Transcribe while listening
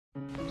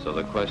So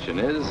the question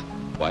is,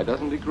 why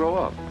doesn't he grow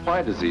up?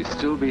 Why does he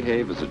still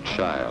behave as a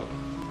child?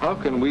 How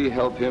can we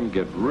help him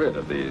get rid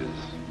of these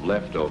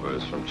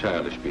leftovers from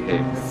childish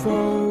behavior?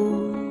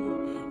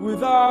 So,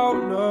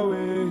 without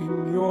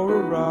knowing you're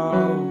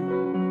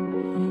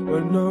around,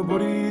 when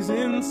nobody's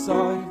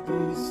inside,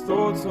 these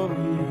thoughts of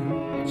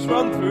you just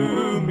run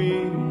through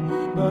me,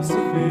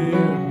 persevere,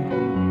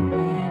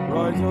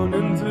 right on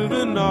into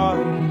the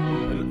night,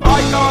 and I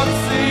can't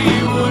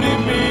see what it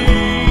means.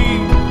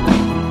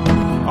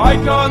 I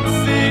can't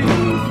see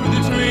through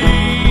the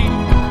trees,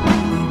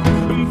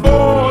 and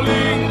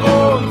falling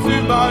onto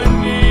my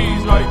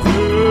knees, right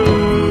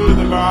to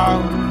the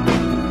ground.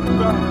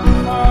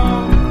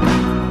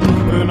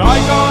 And I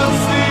can't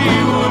see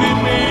what it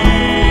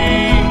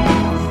means.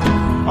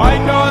 I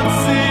can't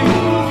see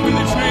through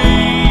the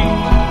trees,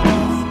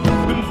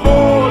 and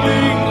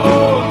falling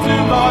onto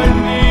my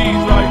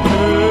knees, right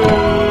to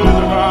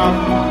the ground.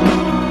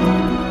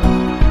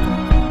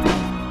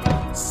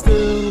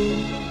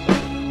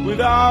 Still,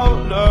 without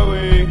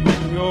knowing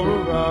you're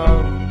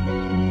around,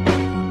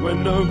 when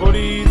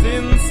nobody's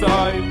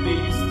inside,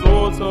 these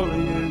thoughts of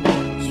you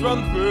just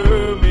run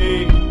through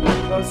me,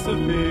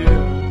 persevere,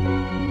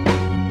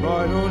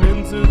 right on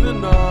into the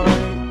night.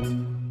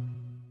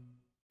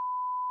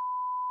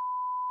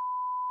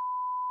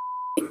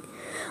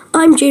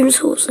 I'm James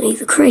Horsley,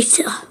 the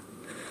creator.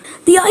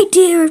 The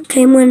idea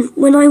came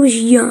when I was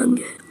young,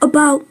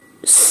 about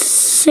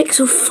 6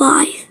 or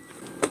 5.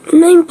 The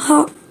main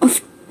part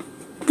of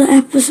the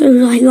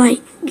episode I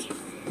like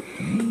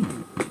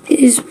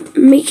is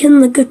making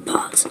the good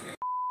parts.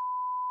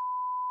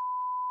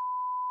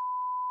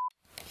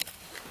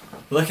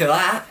 Look at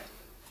that!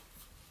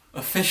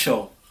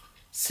 Official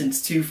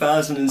since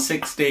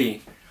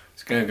 2016.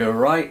 It's gonna go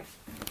right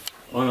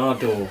on our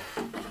door.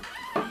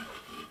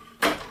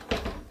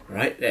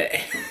 Right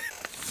there.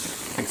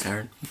 Thanks,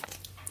 Aaron.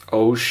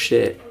 Oh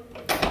shit.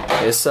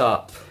 It's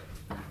up.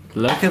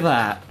 Look at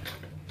that.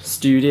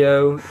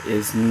 Studio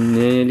is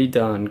nearly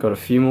done. Got a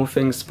few more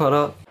things to put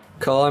up.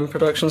 Carlime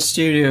Production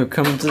Studio,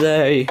 come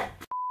today.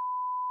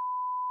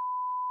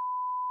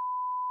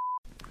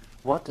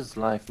 What does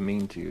life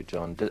mean to you,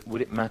 John?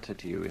 Would it matter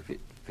to you if it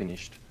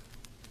finished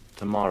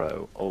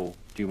tomorrow, or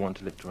do you want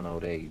to live to an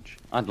old age?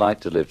 I'd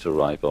like to live to a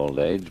ripe old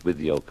age with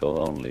Yoko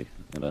only,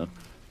 you know.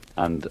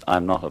 And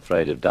I'm not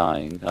afraid of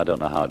dying. I don't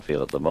know how I'd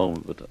feel at the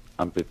moment, but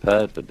I'm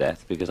prepared for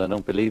death because I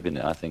don't believe in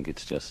it. I think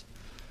it's just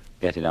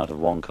getting out of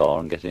one car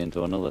and getting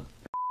into another.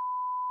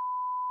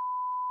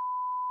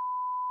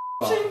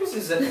 James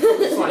is it?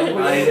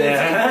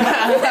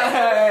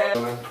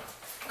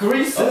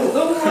 Grease is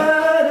the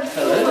word.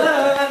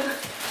 Hello.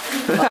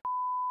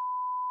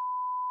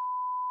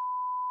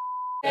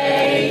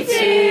 Birthday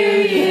to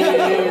you.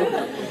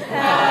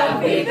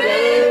 Happy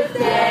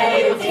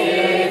birthday,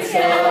 dear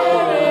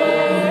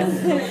Thomas.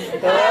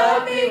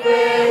 Happy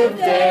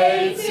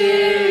birthday to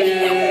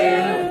you.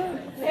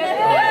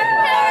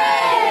 Hooray!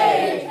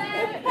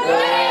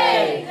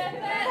 Hooray!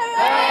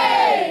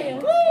 Hooray!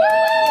 Woo!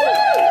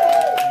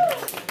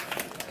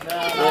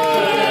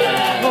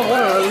 Oh,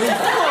 what a relief.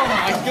 Oh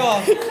my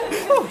god.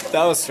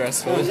 That was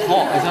stressful. It was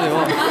hot, I tell you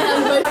what.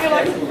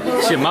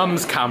 It's your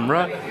mum's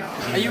camera.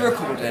 Are you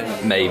recording?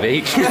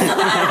 Maybe.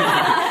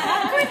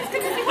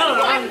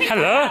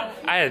 Hello,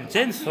 I am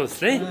James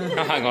Horsley.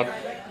 Oh, hang on.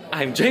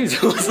 I'm James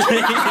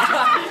Horsley.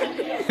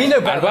 And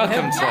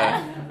welcome to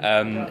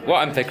What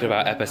I'm Thinking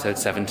About, episode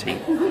 17.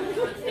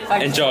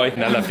 Enjoy,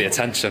 and I love the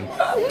attention. Put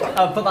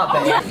that back.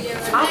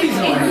 Abby's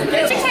on. We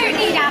don't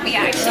need Abby,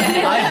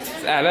 actually.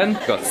 Ellen,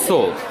 got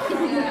Saul,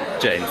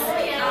 James,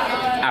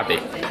 Abby,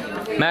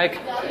 Meg,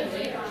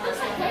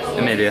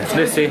 Amelia,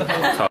 Lucy,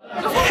 Tom.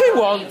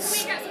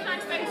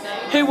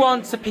 Who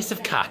wants a piece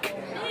of cack?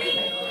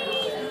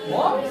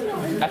 What?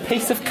 A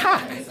piece of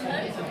cack?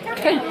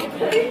 Cake.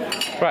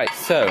 Right,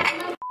 so.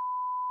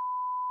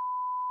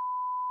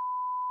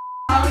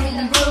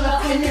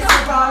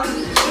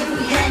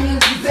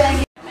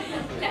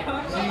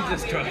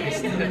 Jesus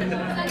Christ.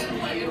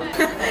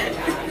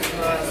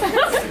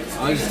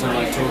 I just don't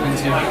like talking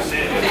to you.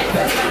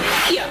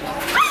 Yeah.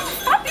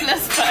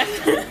 Fabulous fun.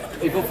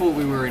 People thought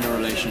we were in a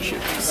relationship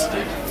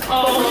yesterday.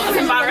 Oh, that's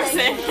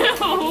embarrassing.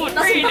 Oh,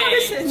 that's really?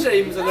 Embarrassing.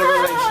 James in a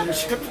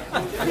relationship.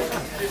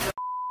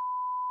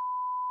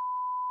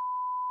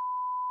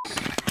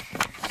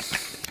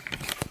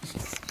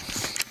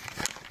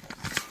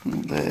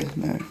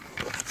 No.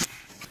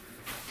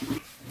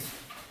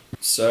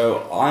 So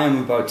I am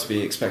about to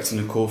be expecting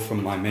a call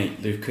from my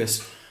mate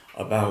Lucas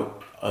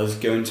about us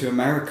going to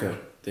America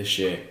this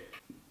year,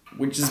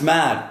 which is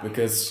mad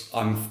because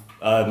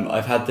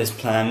I've had this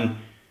plan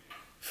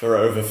for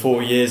over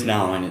 4 years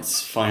now and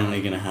it's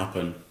finally gonna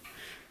happen.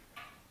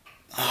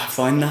 I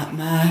find that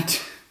mad.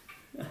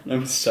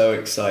 I'm so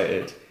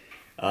excited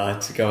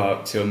to go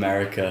out to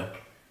America,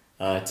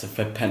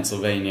 to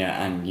Pennsylvania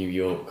and New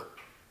York,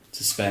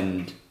 to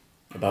spend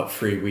about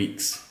 3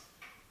 weeks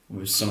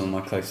with some of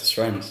my closest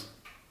friends.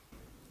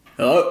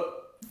 Hello?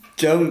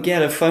 Don't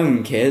get a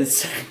phone,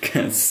 kids,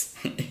 because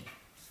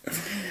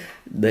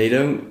They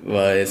don't.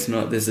 Well, it's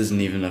not. This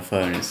isn't even a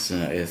phone. It's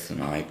an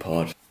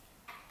iPod.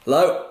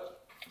 Hello.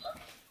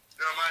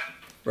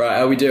 Right,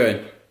 how we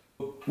doing?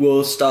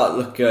 We'll start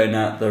looking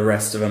at the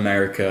rest of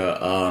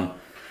America.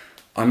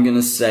 I'm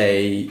gonna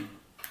say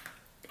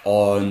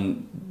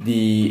on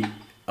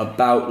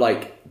about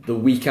like the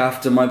week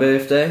after my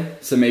birthday.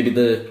 So maybe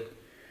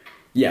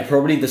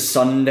probably the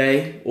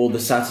Sunday or the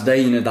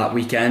Saturday. You know, that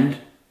weekend. Yeah.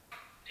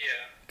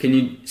 Can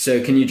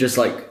you just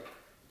like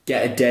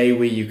get a day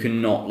where you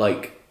can not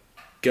like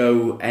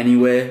go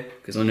anywhere?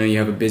 Because I know you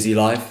have a busy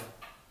life.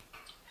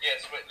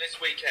 Yes,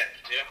 this weekend,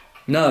 yeah?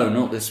 No,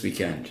 not this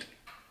weekend.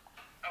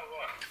 Oh,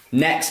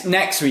 right.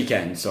 Next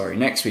weekend, sorry,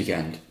 next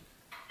weekend.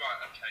 Right,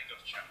 okay,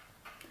 gotcha.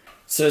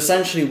 So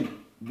essentially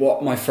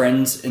what my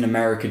friends in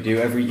America do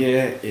every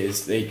year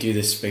is they do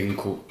this thing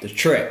called The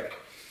Trip.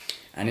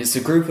 And it's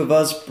a group of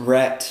us,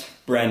 Brett,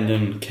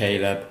 Brendan,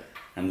 Caleb,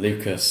 and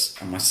Lucas,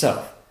 and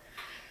myself.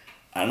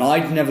 And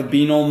I'd never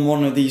been on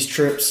one of these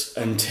trips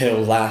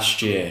until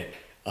last year,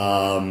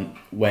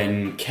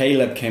 when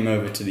Caleb came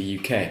over to the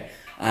UK.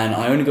 And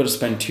I only got to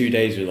spend 2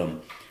 days with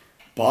them.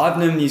 But I've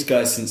known these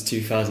guys since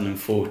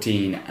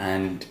 2014,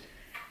 and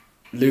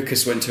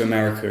Lucas went to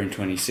America in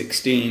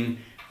 2016,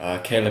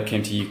 Caleb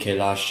came to UK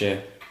last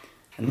year,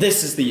 and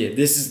this is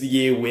the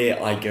year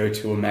where I go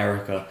to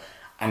America,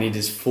 and it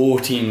is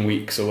 14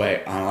 weeks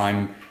away, and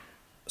I'm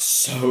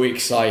so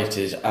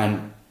excited,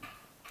 and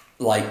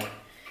like,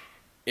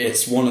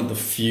 it's one of the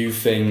few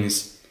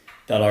things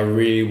that I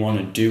really want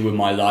to do with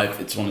my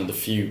life. It's one of the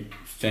few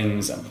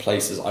things and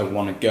places I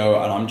want to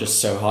go, and I'm just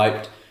so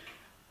hyped.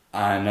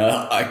 And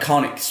I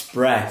can't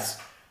express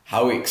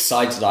how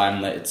excited I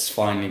am that it's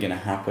finally going to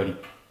happen.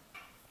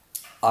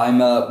 When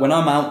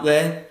I'm out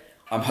there,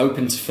 I'm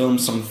hoping to film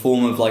some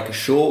form of like a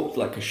short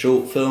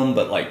film,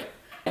 but like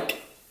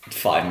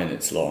 5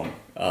 minutes long.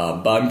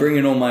 But I'm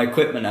bringing all my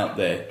equipment out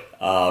there,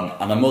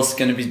 and I'm also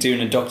going to be doing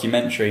a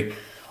documentary,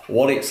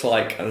 what it's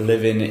like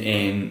living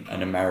in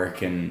an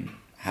American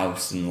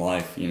house and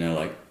life. You know,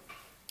 like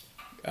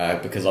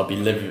because I'll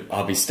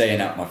be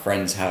staying at my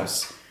friend's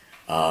house.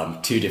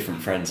 2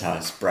 different friends'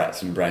 house,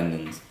 Brett's and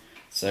Brendan's.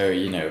 So,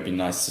 you know, it'd be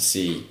nice to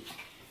see.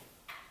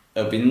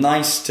 It'd be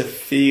nice to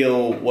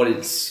feel what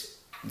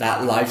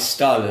that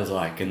lifestyle is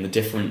like and the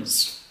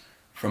difference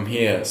from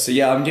here. So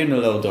yeah, I'm doing a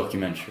little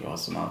documentary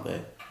whilst I'm out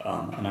there,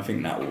 and I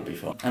think that will be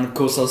fun. And of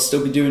course, I'll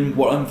still be doing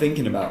what I'm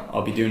thinking about.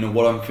 I'll be doing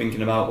what I'm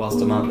thinking about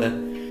whilst I'm out there.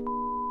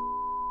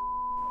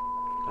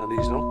 And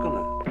he's not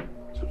gonna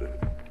sort of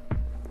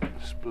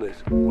split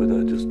with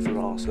her just for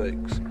our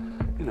sakes.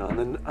 You know,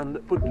 then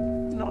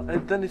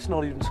it's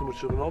not even so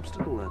much of an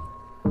obstacle then,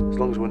 as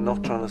long as we're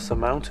not trying to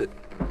surmount it.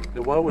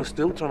 You know, while we're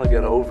still trying to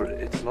get over it,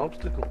 it's an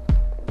obstacle.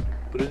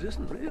 But it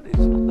isn't really. It's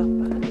not that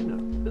bad. You know,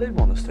 they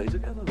want to stay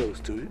together, those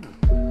two. You know,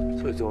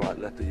 so it's all right.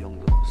 Let the young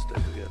lovers stay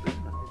together.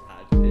 You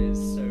know. It is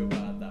so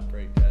bad, that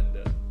break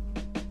tender.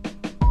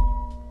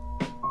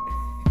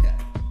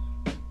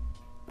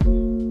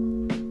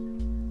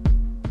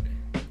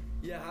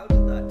 Yeah, how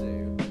did that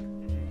do?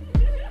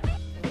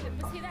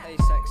 Hey,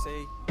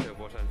 sexy.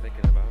 What I'm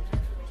thinking about.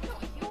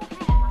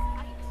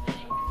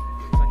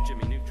 It's like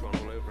Jimmy Neutron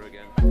all over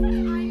again.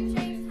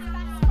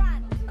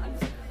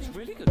 It's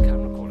really good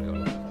camera quality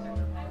on that.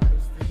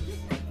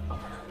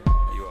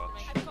 You are.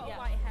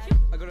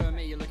 I gotta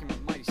admit, you're looking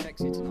mighty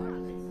sexy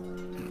tonight.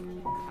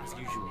 As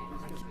usual.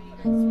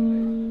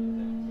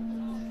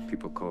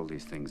 People call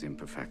these things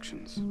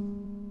imperfections,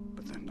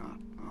 but they're not.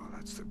 Oh,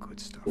 that's the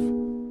good stuff.